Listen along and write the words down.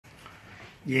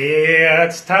Yeah,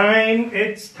 it's time.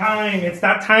 It's time. It's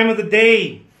that time of the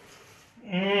day.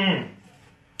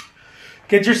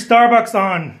 Get your Starbucks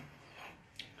on.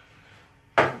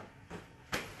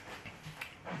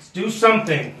 Let's do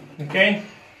something, okay?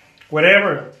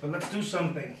 Whatever, but let's do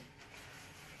something.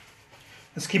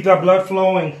 Let's keep that blood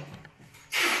flowing.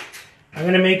 I'm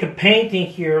gonna make a painting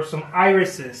here of some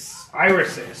irises.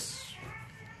 Iris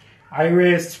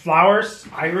flowers,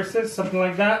 irises, something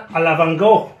like that. A la Van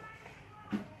Gogh.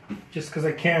 Just because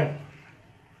I can.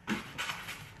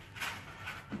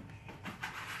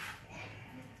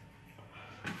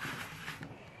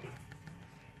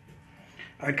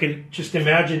 I could just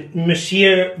imagine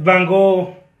Monsieur Van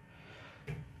Gogh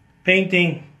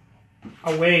painting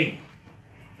away.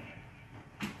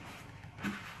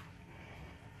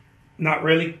 Not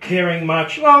really caring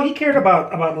much. Well, he cared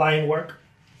about line work,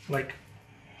 like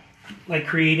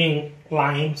creating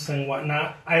lines and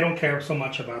whatnot. I don't care so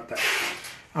much about that.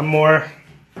 I'm more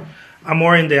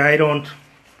in the I don't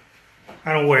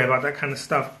worry about that kind of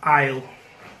stuff aisle.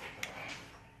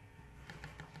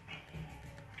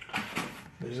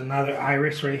 There's another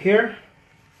iris right here.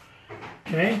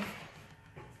 Okay.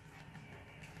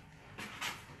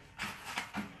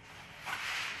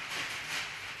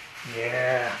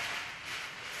 Yeah.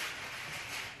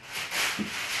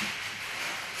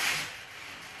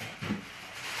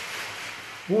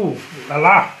 Ooh, la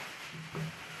la.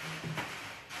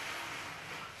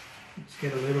 Let's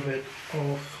get a little bit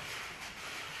of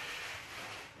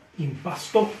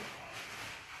impasto,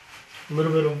 a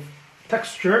little bit of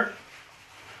texture,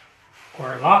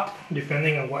 or a lot,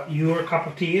 depending on what your cup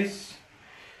of tea is.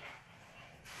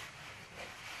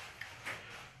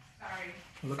 Sorry.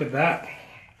 Look at that.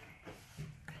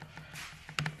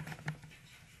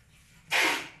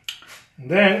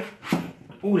 And then,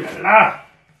 ooh la la.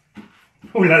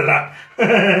 Ooh la la.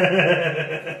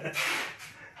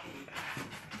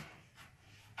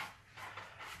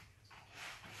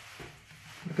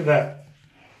 Look at that.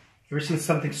 You ever seen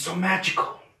something so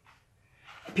magical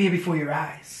appear before your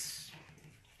eyes?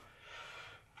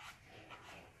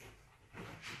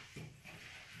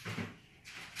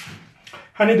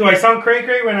 Honey, do I sound cray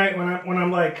cray when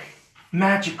I'm like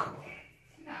magical?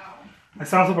 No. I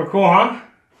sound super cool, huh?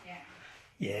 Yeah.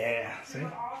 Yeah. See?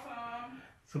 Super awesome.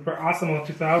 Super awesome on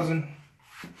 2000.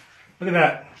 Look at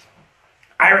that.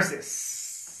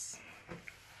 Irises.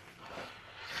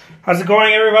 How's it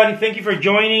going, everybody? Thank you for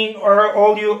joining. Or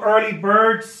all you early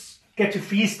birds get to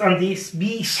feast on this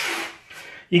beast.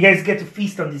 You guys get to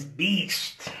feast on this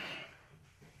beast.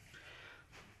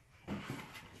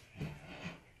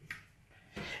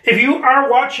 If you are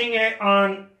watching it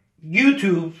on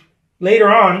YouTube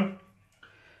later on,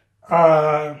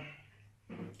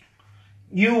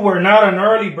 you were not an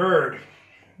early bird.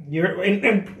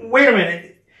 And wait a minute.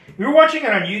 You're watching it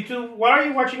on YouTube. Why are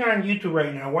you watching it on YouTube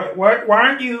right now? Why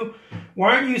aren't you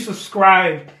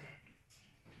subscribed?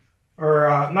 Or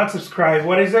not subscribed?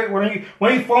 What is it? Why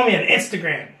don't you follow me on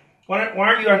Instagram? Why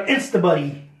aren't you on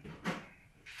InstaBuddy?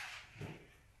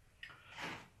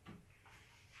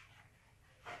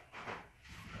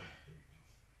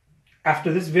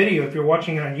 After this video, if you're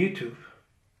watching it on YouTube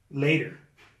later,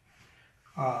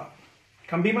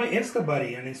 come be my Insta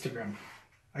buddy on Instagram.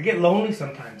 I get lonely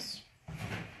sometimes.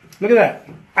 Look at that.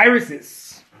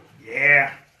 Irises.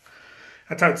 Yeah.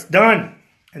 That's how it's done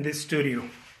in this studio.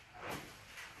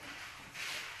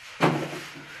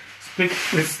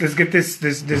 Let's get this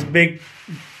bigger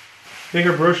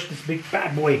brush, this big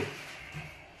bad boy.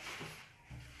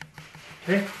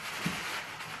 Okay.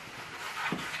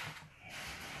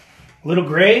 A little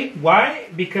gray. Why?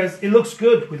 Because it looks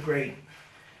good with gray.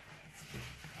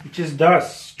 It just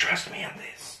does. Trust me on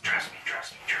this. Trust me.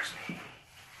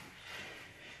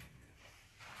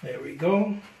 There we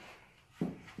go.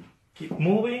 Keep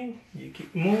moving. You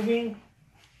keep moving.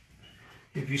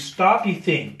 If you stop, you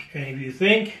think. And if you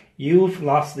think, you've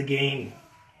lost the game.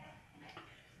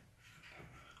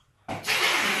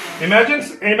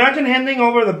 Imagine handing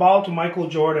over the ball to Michael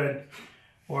Jordan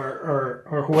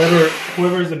or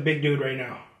whoever is a big dude right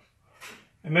now.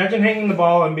 Imagine hanging the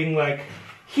ball and being like,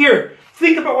 here,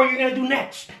 think about what you're going to do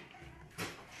next.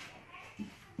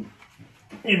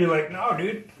 You'd be like, no,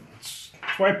 dude.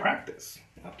 That's why I practice.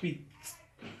 Not to be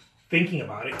thinking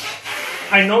about it.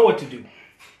 I know what to do.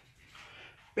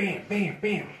 Bam, bam,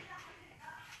 bam.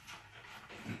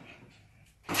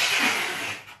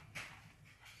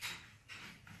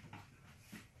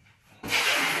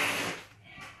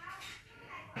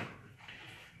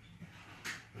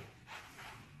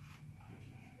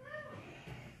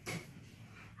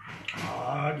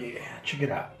 Oh yeah, check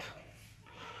it out.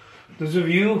 Those of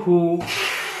you who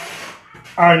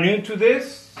are new to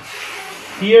this,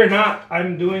 fear not.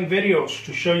 I'm doing videos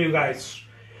to show you guys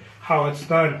how it's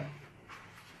done.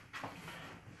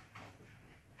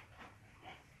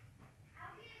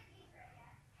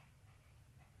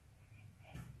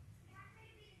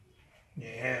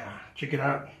 Yeah, check it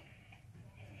out.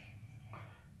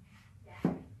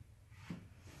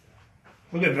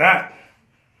 Look at that.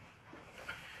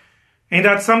 Ain't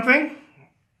that something?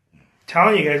 I'm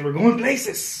telling you guys, we're going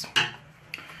places.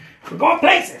 We're going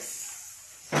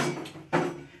places.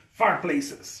 Far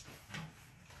places.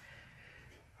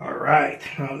 All right.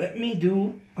 Now let me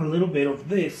do a little bit of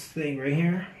this thing right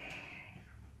here.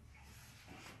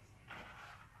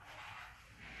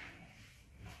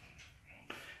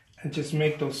 And just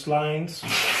make those lines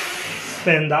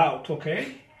stand out,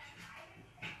 okay?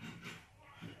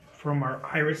 From our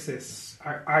irises,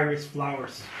 our iris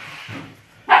flowers.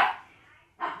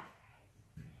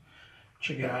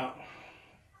 Check it out.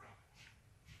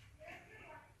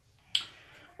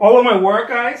 All of my work,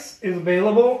 guys, is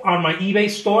available on my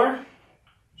eBay store.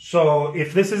 So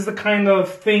if this is the kind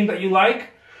of thing that you like,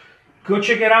 go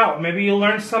check it out. Maybe you'll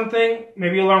learn something.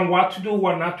 Maybe you'll learn what to do,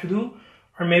 what not to do.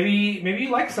 Or maybe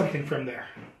you like something from there.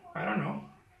 I don't know.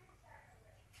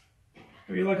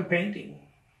 Maybe you like a painting.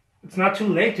 It's not too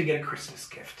late to get a Christmas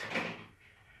gift.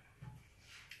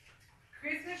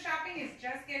 Christmas shopping is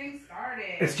just getting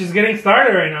started. It's just getting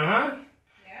started right now, huh?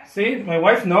 Yeah. See, my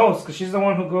wife knows because she's the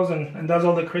one who goes and does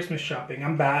all the Christmas shopping.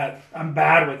 I'm bad. I'm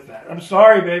bad with that. I'm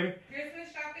sorry, baby.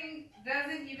 Christmas shopping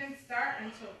doesn't even start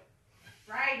until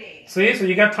Friday. See, so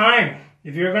you got time.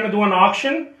 If you're going to do an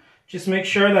auction, just make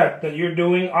sure that you're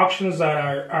doing auctions that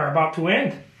are about to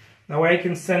end. That way I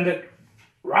can send it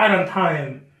right on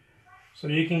time. So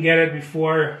you can get it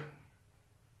before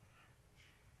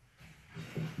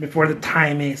the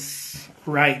time is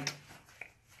right.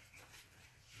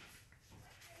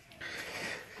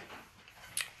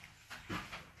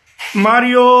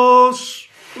 Mario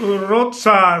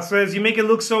Roza says, you make it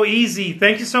look so easy.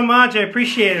 Thank you so much. I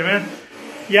appreciate it, man.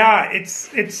 Yeah,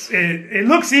 it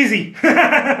looks easy.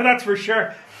 That's for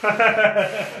sure.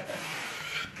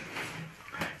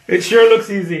 It sure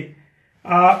looks easy.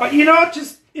 But you know,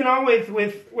 just with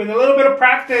a little bit of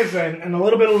practice and a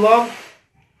little bit of love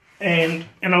and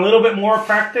a little bit more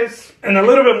practice and a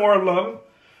little bit more love,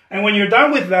 and when you're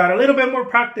done with that, a little bit more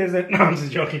practice. No, I'm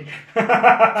just joking.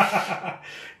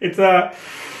 It's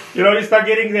you start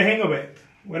getting the hang of it,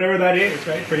 whatever that is,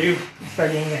 right? For you,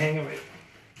 start getting the hang of it.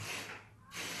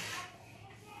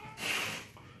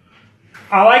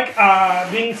 I like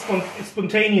being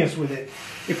spontaneous with it.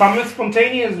 If I'm not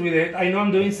spontaneous with it, I know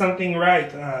I'm doing something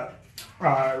right.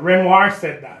 Renoir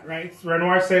said that, right?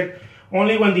 Renoir said,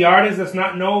 only when the artist does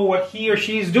not know what he or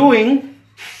she is doing,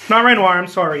 not Renoir, I'm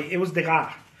sorry, it was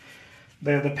Degas,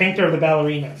 the painter of the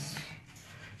ballerinas.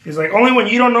 He's like, only when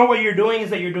you don't know what you're doing is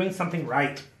that you're doing something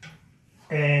right.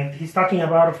 And he's talking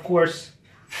about, of course,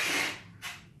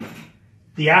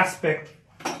 the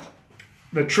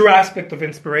true aspect of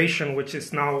inspiration, which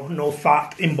is now no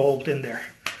thought involved in there.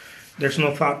 There's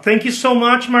no thought. Thank you so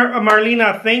much,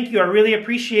 Marlena. Thank you. I really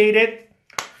appreciate it.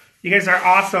 You guys are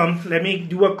awesome. Let me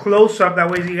do a close-up. That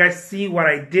way you guys see what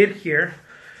I did here.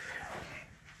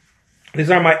 These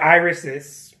are my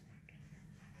irises.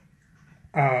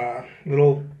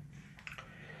 Little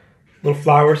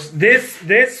flowers.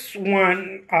 This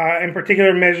one in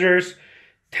particular measures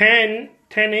 10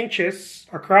 inches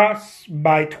across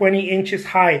by 20 inches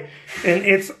high, and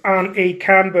it's on a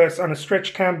canvas, on a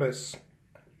stretch canvas.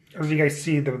 As you guys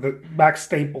see, the back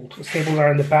stapled. The staples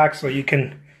are in the back, so you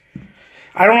can.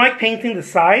 I don't like painting the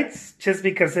sides just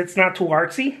because it's not too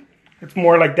artsy. It's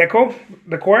more like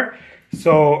decor.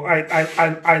 So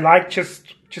I like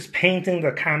just painting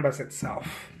the canvas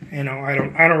itself. You know, I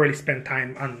don't really spend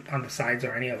time on the sides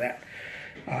or any of that.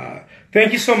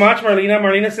 Thank you so much, Marlena.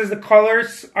 Marlena says the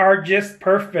colors are just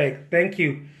perfect. Thank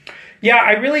you. Yeah,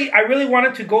 I really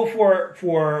wanted to go for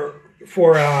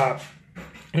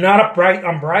not a bright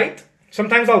on bright.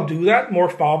 Sometimes I'll do that, more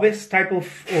Faubus type of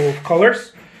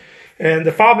colors. And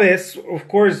the Faubus, of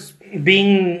course,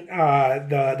 being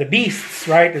the beasts,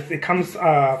 right? It comes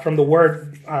from the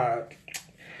word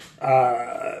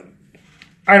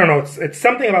I don't know. It's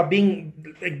something about being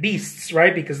like beasts,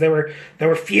 right? Because they were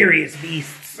furious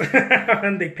beasts,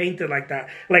 and they painted like that,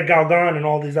 like Gauguin and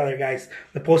all these other guys,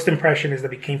 the post-impressionists that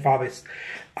became Faubus.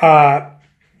 I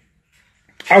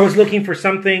was looking for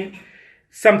something.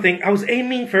 I was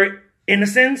aiming for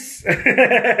innocence.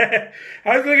 I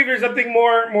was looking for something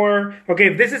more. Okay,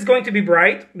 if this is going to be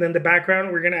bright, then the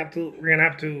background we're gonna have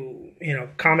to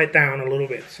calm it down a little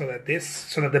bit so that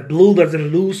the blue doesn't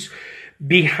lose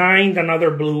behind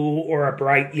another blue or a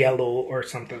bright yellow or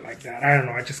something like that. I don't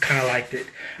know. I just kind of liked it.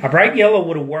 A bright yellow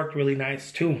would have worked really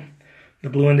nice too. The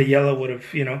blue and the yellow would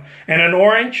have, you know. And an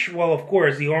orange, well, of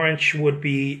course, the orange would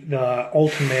be the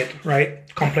ultimate,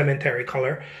 right? Complementary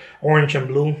color. Orange and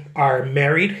blue are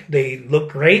married. They look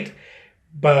great.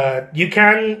 But you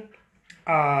can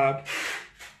play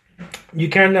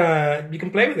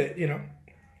with it, you know.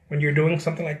 When you're doing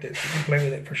something like this, you can play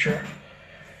with it for sure.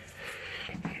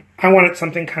 I wanted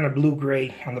something kind of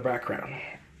blue-gray on the background.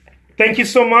 Thank you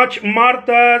so much.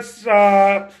 Marta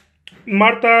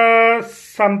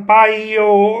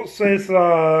Sampaio says,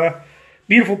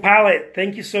 beautiful palette.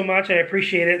 Thank you so much. I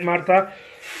appreciate it, Marta.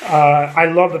 I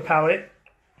love the palette.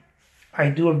 I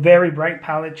do a very bright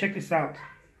palette. Check this out.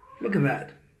 Look at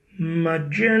that.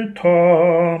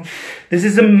 Magenta. This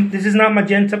is not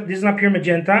magenta. This is not pure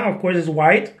magenta. Of course, it's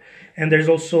white. And there's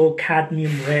also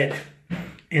cadmium red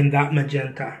in that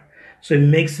magenta. So it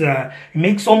makes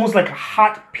almost like a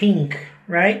hot pink,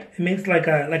 right? It makes like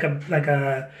a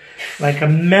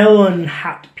melon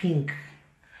hot pink.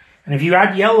 And if you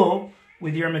add yellow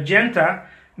with your magenta,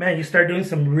 man, you start doing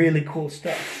some really cool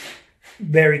stuff.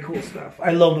 Very cool stuff.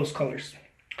 I love those colors.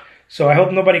 So I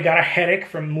hope nobody got a headache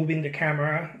from moving the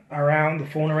camera around, the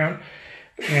phone around.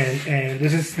 And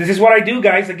this is what I do,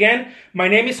 guys. Again, my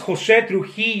name is Jose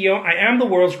Trujillo. I am the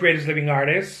world's greatest living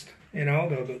artist. You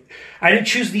know, I didn't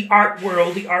choose the art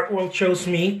world. The art world chose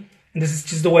me. And this is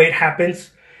just the way it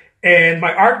happens. And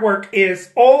my artwork is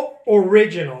all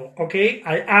original, okay?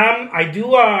 I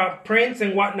do prints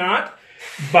and whatnot,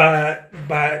 but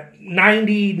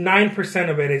 99%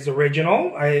 of it is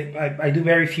original. I do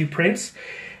very few prints.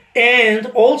 And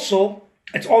also,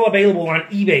 it's all available on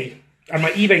eBay, on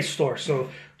my eBay store. So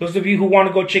those of you who want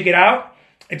to go check it out,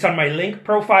 it's on my link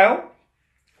profile.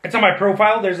 It's on my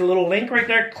profile. There's a little link right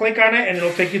there. Click on it and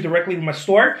it'll take you directly to my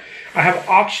store. I have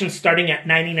auctions starting at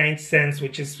 99 cents,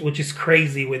 which is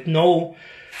crazy, with no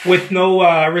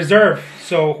reserve.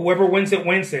 So whoever wins it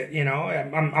wins it, you know.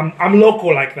 I'm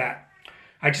local like that.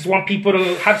 I just want people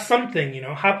to have something, you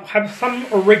know, have some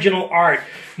original art.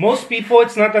 Most people,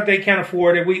 it's not that they can't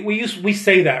afford it. We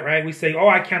say that, right? We say, "Oh,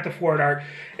 I can't afford art."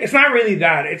 It's not really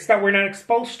that. It's that we're not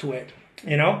exposed to it.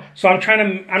 You know, so I'm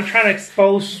trying to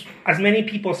expose as many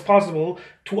people as possible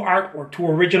to artwork, to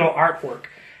original artwork,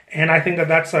 and I think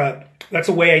that's a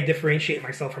way I differentiate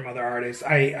myself from other artists.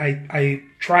 I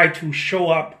try to show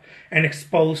up and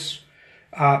expose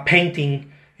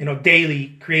painting, you know,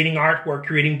 daily, creating artwork,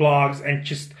 creating blogs, and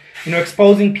just, you know,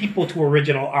 exposing people to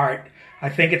original art. I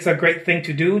think it's a great thing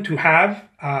to do, to have.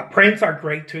 Prints are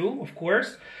great too, of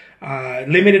course.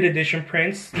 Limited edition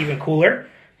prints, even cooler,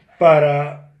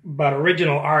 but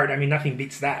original art, I mean, nothing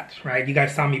beats that, right? You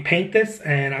guys saw me paint this,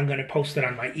 and I'm going to post it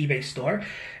on my eBay store,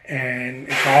 and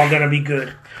it's all going to be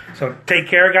good. So take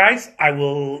care, guys. I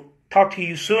will talk to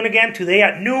you soon again. Today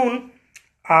at noon.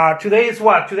 Today is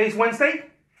what? Today's Wednesday?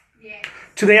 Yeah.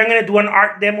 Today I'm going to do an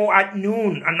art demo at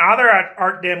noon. Another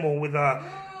art demo with a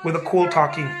cool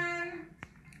talking.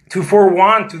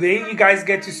 241. Today you guys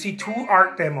get to see 2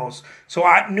 art demos. So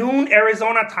at noon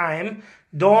Arizona time.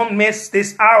 Don't miss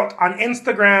this out on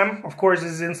Instagram. Of course,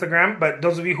 this is Instagram, but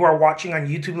those of you who are watching on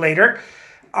YouTube later,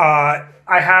 I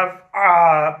have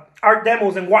art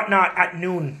demos and whatnot at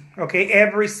noon. Okay,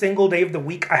 every single day of the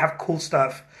week, I have cool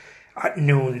stuff at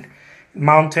noon,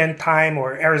 Mountain Time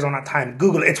or Arizona time.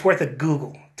 Google it. It's worth a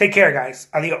Google. Take care, guys.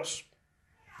 Adios.